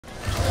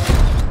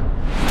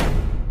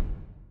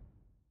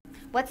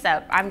What's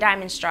up? I'm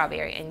Diamond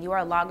Strawberry, and you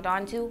are logged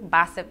on to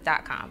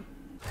BOSSIP.com.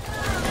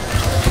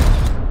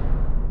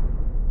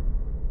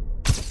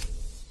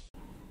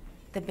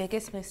 The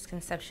biggest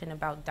misconception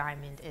about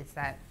Diamond is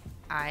that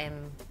I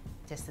am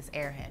just this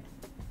airhead,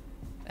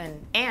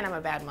 and I'm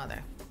a bad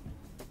mother.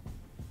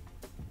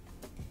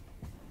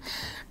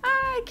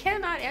 I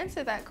cannot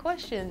answer that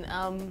question.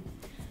 I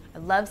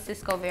love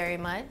Cisco very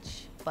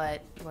much,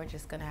 but we're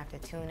just gonna have to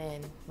tune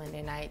in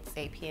Monday nights,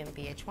 8 p.m.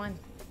 VH1.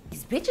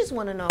 These bitches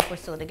wanna know if we're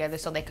still together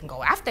so they can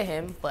go after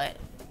him, but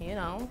you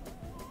know,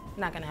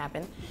 not gonna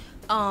happen.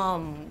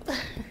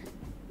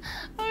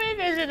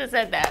 Maybe I should have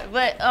said that,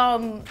 but I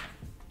don't know.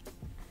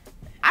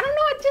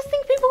 I just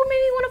think people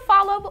maybe want to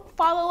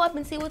follow up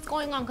and see what's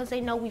going on because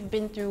they know we've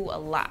been through a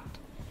lot.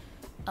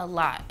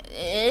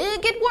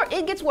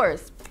 It gets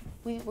worse.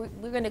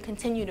 We're gonna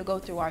continue to go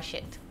through our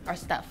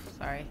stuff.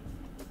 Sorry.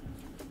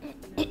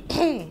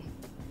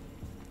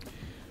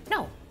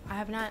 No, I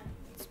have not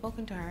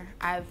spoken to her.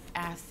 I've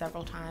asked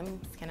several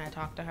times, can I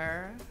talk to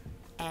her?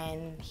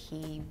 And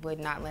he would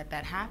not let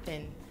that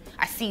happen.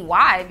 I see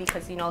why,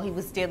 because you know he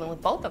was dealing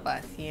with both of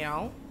us, you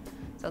know.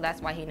 So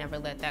that's why he never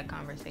let that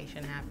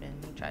conversation happen.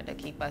 He tried to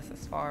keep us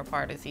as far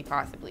apart as he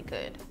possibly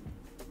could.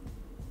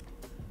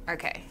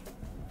 Okay,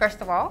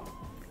 first of all,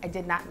 I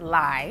did not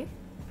lie.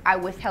 I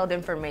withheld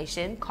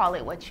information, call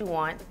it what you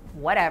want,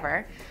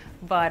 whatever.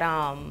 But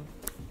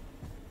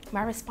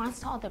my response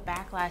to all the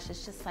backlash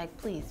is just like,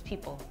 please,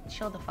 people,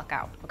 chill the fuck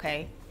out,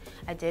 okay?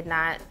 I did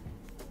not,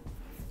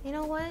 you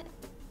know what?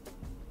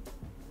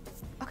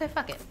 Okay,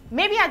 fuck it.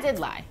 Maybe I did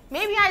lie.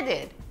 Maybe I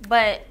did,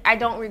 but I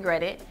don't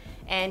regret it.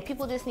 And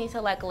people just need to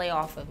like lay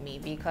off of me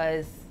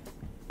because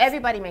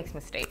everybody makes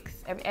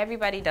mistakes.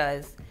 Everybody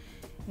does.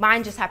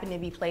 Mine just happened to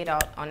be played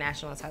out on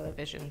national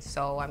television.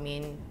 So, I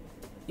mean,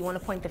 you want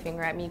to point the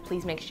finger at me,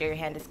 please make sure your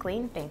hand is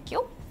clean. Thank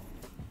you.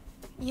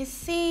 You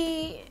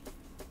see,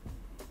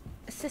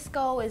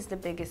 Cisco is the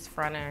biggest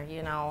fronter,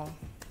 you know.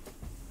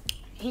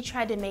 He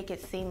tried to make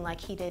it seem like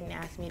he didn't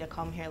ask me to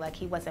come here, like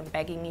he wasn't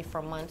begging me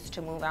for months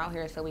to move out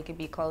here so we could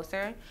be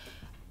closer.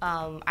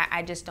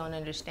 I just don't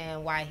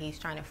understand why he's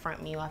trying to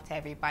front me off to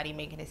everybody,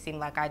 making it seem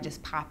like I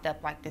just popped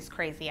up like this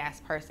crazy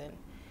ass person.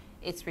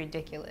 It's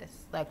ridiculous.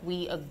 Like,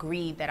 we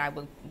agreed that I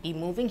would be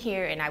moving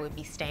here and I would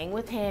be staying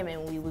with him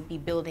and we would be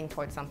building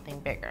towards something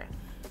bigger.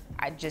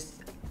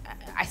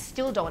 I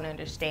still don't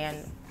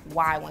understand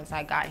why once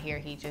I got here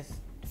he just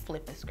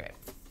flipped the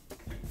script.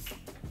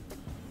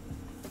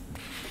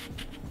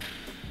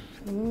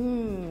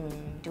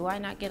 Do I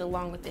not get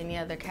along with any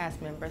other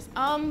cast members?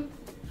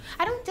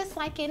 I don't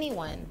dislike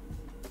anyone.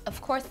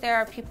 Of course, there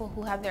are people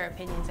who have their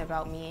opinions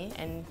about me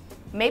and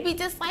maybe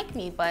dislike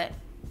me, but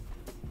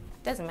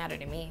it doesn't matter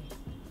to me.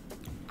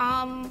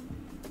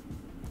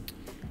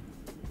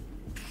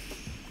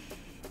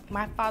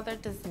 My father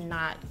does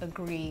not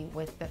agree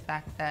with the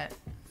fact that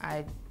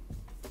I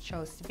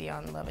chose to be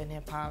on Love and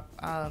Hip Hop.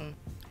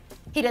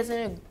 He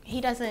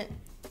doesn't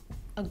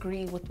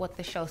agree with what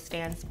the show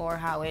stands for,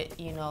 how it,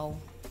 you know,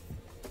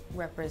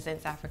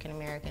 represents African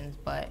Americans,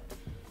 but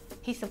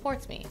he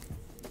supports me.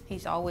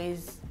 He's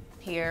always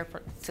here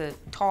to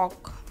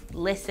talk,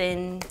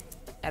 listen,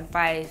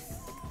 advice.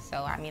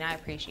 So, I mean, I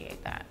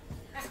appreciate that.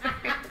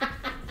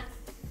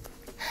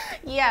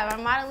 Yeah,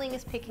 my modeling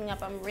is picking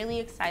up. I'm really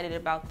excited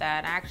about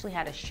that. I actually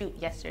had a shoot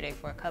yesterday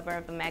for a cover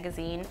of a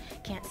magazine.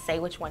 Can't say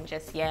which one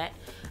just yet.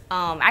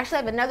 I actually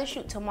have another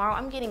shoot tomorrow.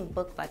 I'm getting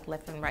booked like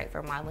left and right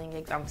for modeling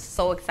gigs. I'm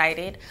so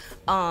excited.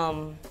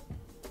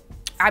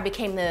 I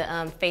became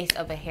the face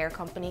of a hair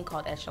company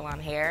called Echelon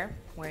Hair.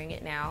 Wearing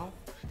it now.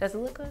 Does it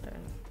look good? Or?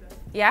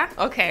 Yeah?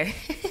 Okay.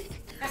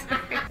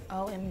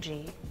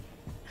 OMG.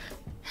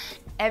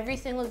 Every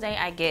single day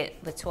I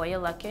get Latoya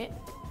Luckett,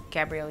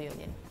 Gabrielle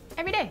Union.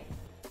 Every day.